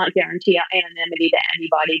 you cannot guarantee anonymity to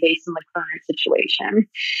anybody based on the current situation.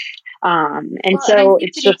 And well, so and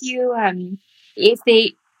it's just, if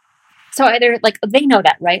they, so either like they know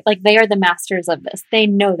that, right? Like they are the masters of this. They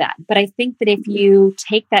know that. But I think that if you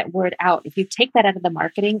take that word out, if you take that out of the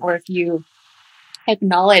marketing, or if you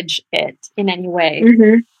acknowledge it in any way,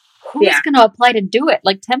 who's going to apply to do it?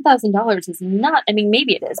 Like $10,000 is not, I mean,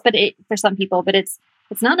 maybe it is, but for some people, but it's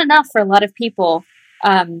not enough for a lot of people,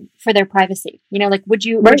 for their privacy. Like, would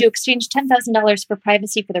you exchange $10,000 for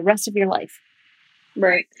privacy for the rest of your life?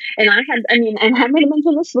 Right. And I might have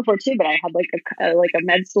mentioned this before too, but I had like a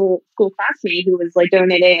med school classmate who was like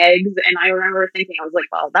donating eggs. And I remember thinking, I was like,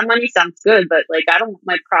 well, that money sounds good, but like, I don't want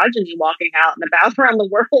my progeny walking out and about around the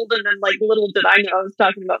world. And then like, little did I know I was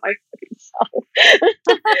talking about my fucking self.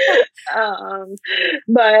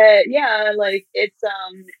 But yeah, like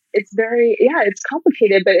it's very, it's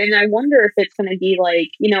complicated, and I wonder if it's going to be like,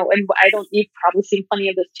 and you've probably seen plenty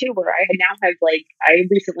of this too, where I I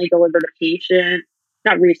recently delivered a patient.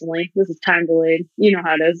 Not recently. This is time delayed. You know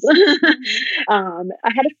how it is. I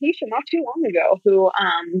had a patient not too long ago who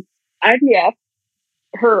IVF,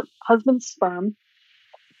 her husband's sperm,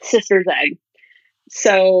 sister's egg.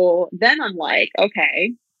 So then I'm like,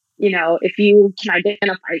 okay, if you can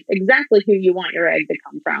identify exactly who you want your egg to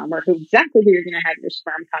come from, or exactly who you're going to have your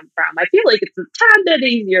sperm come from, I feel like it's a tad bit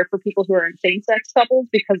easier for people who are in same-sex couples,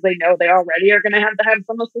 because they know they already are going to have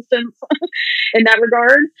some assistance in that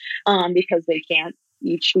regard, because they can't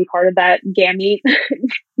each be part of that gamete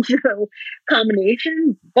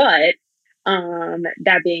combination. But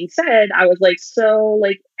that being said, I was like, so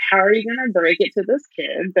like, how are you going to break it to this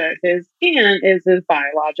kid that his aunt is his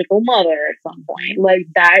biological mother at some point? Like,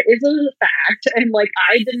 that is a fact. And like,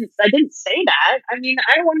 I didn't say that. I mean,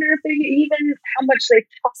 I wonder if they even, how much they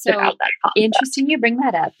talked about that concept. Interesting you bring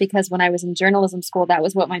that up, because when I was in journalism school, that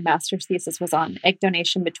was what my master's thesis was on: egg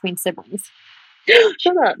donation between siblings.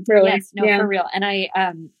 Shut up. Really? Yes, no, for real. And I,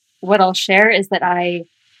 what I'll share is that I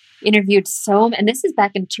interviewed and this is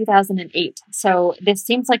back in 2008. So this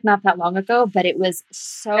seems like not that long ago, but it was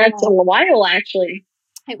that's a while, actually.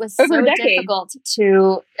 It was so difficult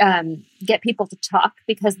to get people to talk,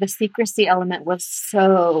 because the secrecy element was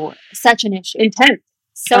such an issue. Intense.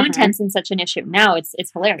 Intense and such an issue. Now it's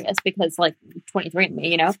hilarious, because like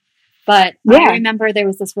 23andMe, but I remember there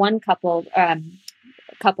was this one couple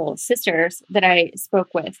sisters that I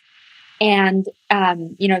spoke with, and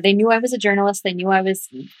they knew I was a journalist. They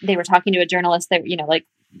were talking to a journalist that, like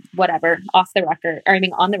whatever, off the record, or I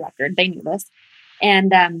mean on the record, they knew this.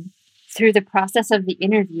 And through the process of the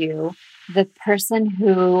interview, the person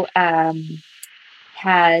who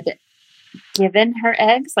had given her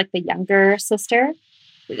eggs, like the younger sister,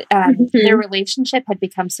 their relationship had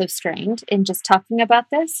become so strained in just talking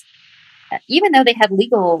about this, even though they had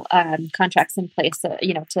legal contracts in place,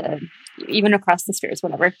 to even across the spheres,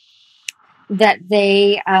 whatever, that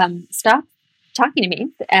they stopped talking to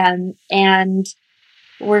me, and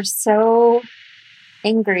were so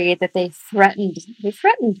angry that they threatened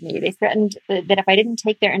me. They threatened that if I didn't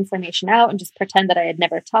take their information out and just pretend that I had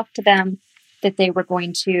never talked to them, that they were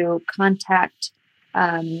going to contact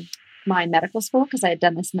my medical school, because I had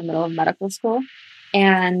done this in the middle of medical school,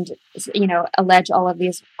 and allege all of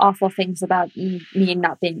these awful things about me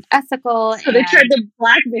not being ethical. So they tried to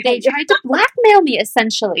blackmail. They tried to blackmail me,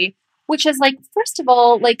 essentially. Which is like, first of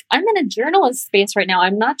all, like, I'm in a journalist space right now.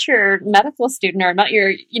 I'm not your medical student, or I'm not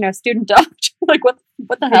your, student doctor. Like, what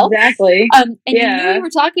the hell? Exactly. And you knew you were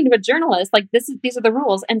talking to a journalist. Like, these are the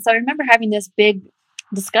rules. And so I remember having this big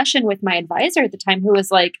discussion with my advisor at the time, who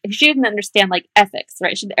was like, she didn't understand like ethics,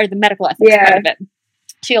 right? Or the medical ethics part of it.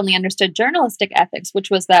 She only understood journalistic ethics, which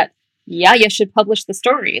was that, you should publish the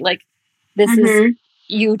story. Like, this is,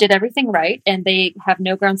 you did everything right, and they have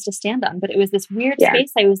no grounds to stand on. But it was this weird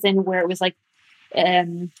space I was in, where it was like,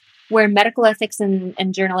 where medical ethics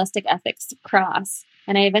and journalistic ethics cross.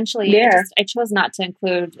 And I eventually, I chose not to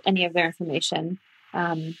include any of their information,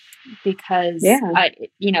 because I,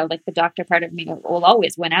 like the doctor part of me will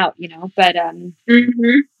always win out, but,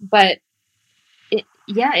 but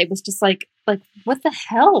it was just like, what the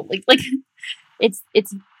hell? Like,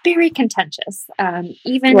 it's very contentious, Right.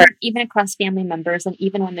 even across family members, and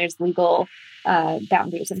even when there's legal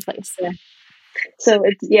boundaries in place. Yeah. So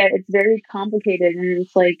it's very complicated, and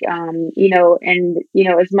it's like,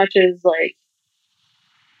 as much as like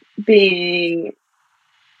being,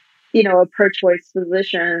 a pro-choice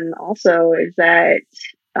physician also is that,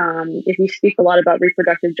 if you speak a lot about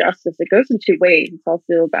reproductive justice, it goes in two ways. It's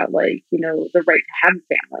also about like, the right to have a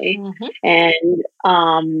family. Mm-hmm.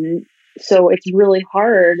 And so it's really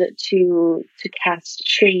hard to cast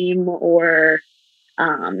shame or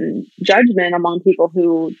judgment among people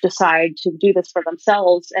who decide to do this for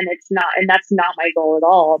themselves. And that's not my goal at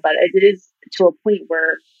all. But it is to a point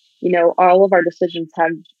where, all of our decisions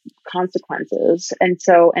have consequences. And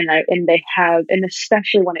they have, and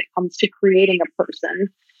especially when it comes to creating a person,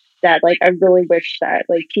 that like I really wish that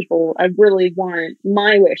like people, I really want,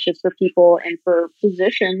 my wish is for people and for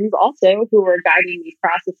physicians also who are guiding these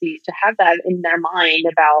processes to have that in their mind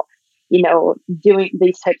about, doing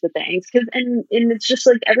these types of things. And it's just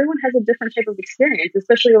like everyone has a different type of experience,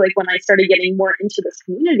 especially like when I started getting more into this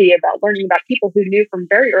community about learning about people who knew from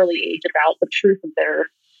very early age about the truth of their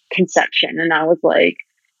conception. And I was like,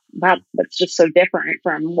 wow, that's just so different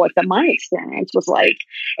from what my experience was like.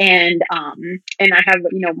 And I have,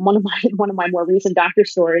 one of my more recent doctor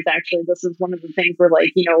stories, actually, this is one of the things where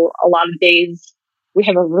like, a lot of days we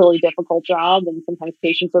have a really difficult job and sometimes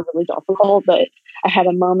patients are really difficult. But I had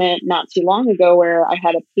a moment not too long ago where I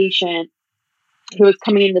had a patient who was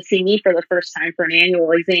coming in to see me for the first time for an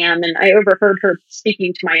annual exam. And I overheard her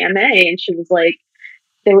speaking to my MA, and she was like,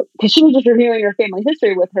 because she was just reviewing her family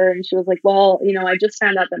history with her, and she was like, well, I just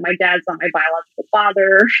found out that my dad's not my biological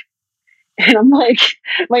father. And I'm like,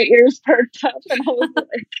 my ears perked up, and I was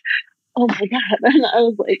like, oh my God. And I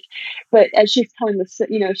was like, but as she's telling this,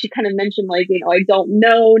 she kind of mentioned like, I don't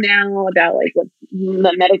know now about like what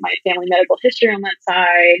my family medical history on that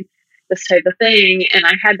side, this type of thing. And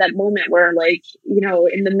I had that moment where like,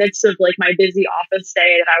 in the midst of like my busy office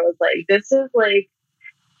day, that I was like,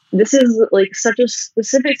 this is like such a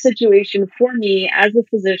specific situation for me as a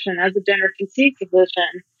physician, as a gender conceived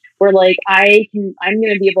physician, where like I'm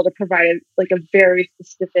going to be able to provide like a very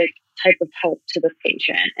specific type of help to the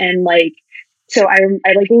patient. And like, so I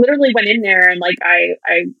like literally went in there and like, I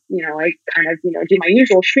kind of, do my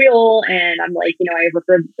usual spiel, and I'm like, I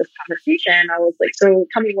referred this conversation. I was like, so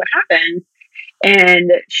tell me what happened.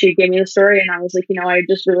 And she gave me the story, and I was like, I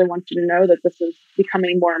just really want you to know that this is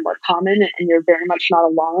becoming more and more common, and you're very much not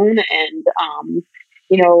alone. And,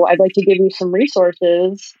 I'd like to give you some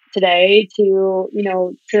resources today to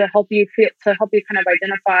help you kind of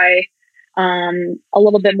identify, a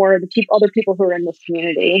little bit more of the other people who are in this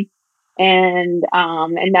community. And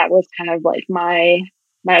that was kind of like my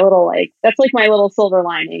little, like, that's like my little silver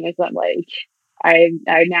lining, is that like, I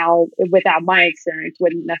now, without my experience,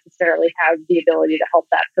 wouldn't necessarily have the ability to help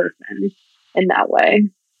that person in that way.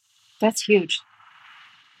 That's huge.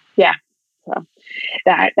 Yeah. So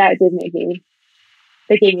that did make me,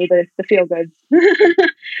 they gave me the feel goods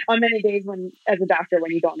on many days when, as a doctor,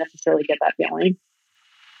 when you don't necessarily get that feeling.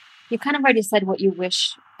 You kind of already said what you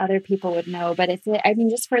wish other people would know, but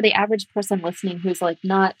just for the average person listening who's like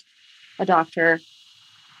not a doctor,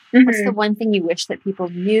 mm-hmm. What's the one thing you wish that people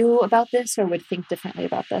knew about this or would think differently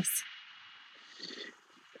about this?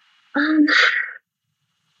 I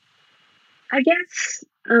guess,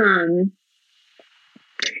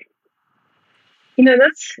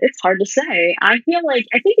 it's hard to say. I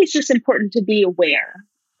think it's just important to be aware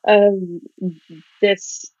of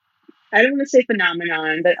this, I don't want to say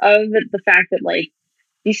phenomenon, but of the fact that like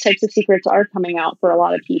these types of secrets are coming out for a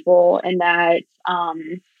lot of people. And that,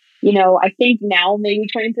 I think now maybe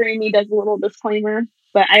 23andMe does a little disclaimer,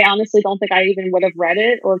 but I honestly don't think I even would have read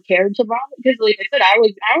it or cared to bother, because like I said, I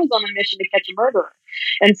was on a mission to catch a murderer.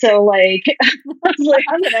 And so like, I was like,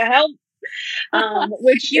 I'm going to help.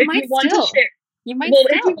 Which you might want to share. You might well,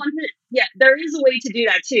 if you want to, yeah, there is a way to do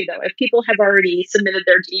that too, though. If people have already submitted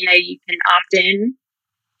their DNA, you can opt in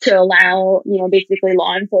to allow, basically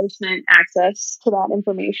law enforcement access to that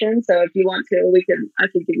information. So if you want to, I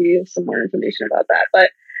could give you some more information about that. But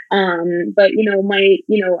I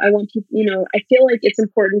want to, I feel like it's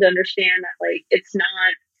important to understand that like, it's not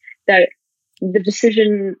that the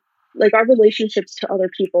decision, like our relationships to other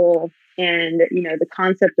people and, the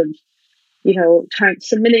concept of,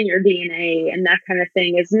 submitting your DNA and that kind of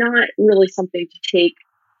thing is not really something to take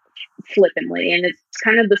flippantly. And it's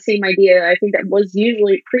kind of the same idea. I think that was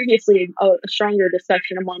usually previously a stronger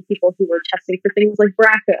discussion among people who were testing for things like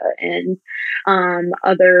BRCA and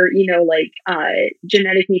other,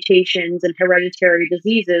 genetic mutations and hereditary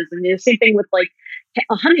diseases. And the same thing with like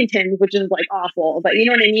Huntington's, which is like awful, but you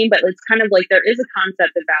know what I mean? But it's kind of like there is a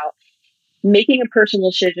concept about making a personal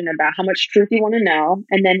decision about how much truth you want to know.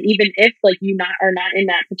 And then even if like you are not in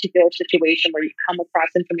that particular situation where you come across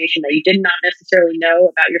information that you did not necessarily know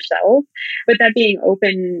about yourself, but that being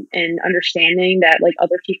open and understanding that like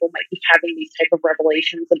other people might be having these type of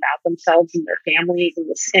revelations about themselves and their families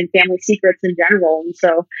and family secrets in general. And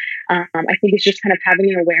so I think it's just kind of having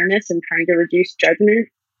an awareness and trying to reduce judgment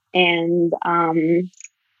and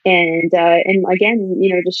again, you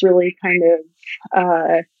know, just really kind of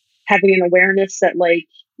having an awareness that like,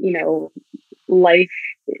 you know, life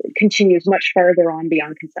continues much farther on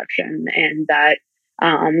beyond conception, and that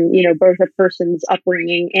you know, both a person's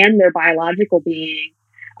upbringing and their biological being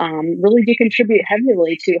really do contribute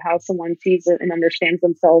heavily to how someone sees it and understands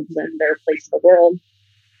themselves and their place in the world.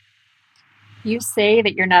 You say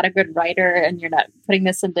that you're not a good writer and you're not putting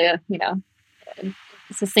this into, you know,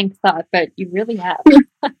 succinct thought, but you really have.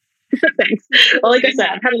 Thanks. Well, like I said,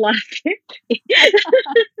 I've had a lot of therapy.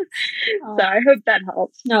 So I hope that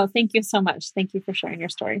helps. No, thank you so much. Thank you for sharing your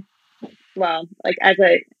story. Well, like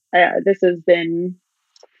this has been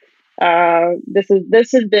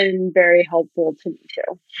very helpful to me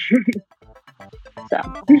too. So.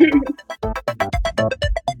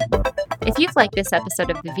 If you've liked this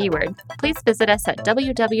episode of The V Word, please visit us at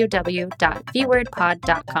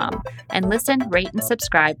www.vwordpod.com and listen, rate, and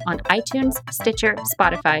subscribe on iTunes, Stitcher,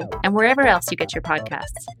 Spotify, and wherever else you get your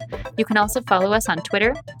podcasts. You can also follow us on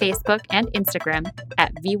Twitter, Facebook, and Instagram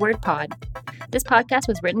at VWordPod. This podcast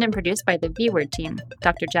was written and produced by the V Word team,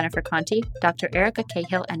 Dr. Jennifer Conti, Dr. Erica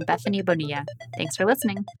Cahill, and Bethany Bonilla. Thanks for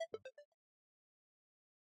listening.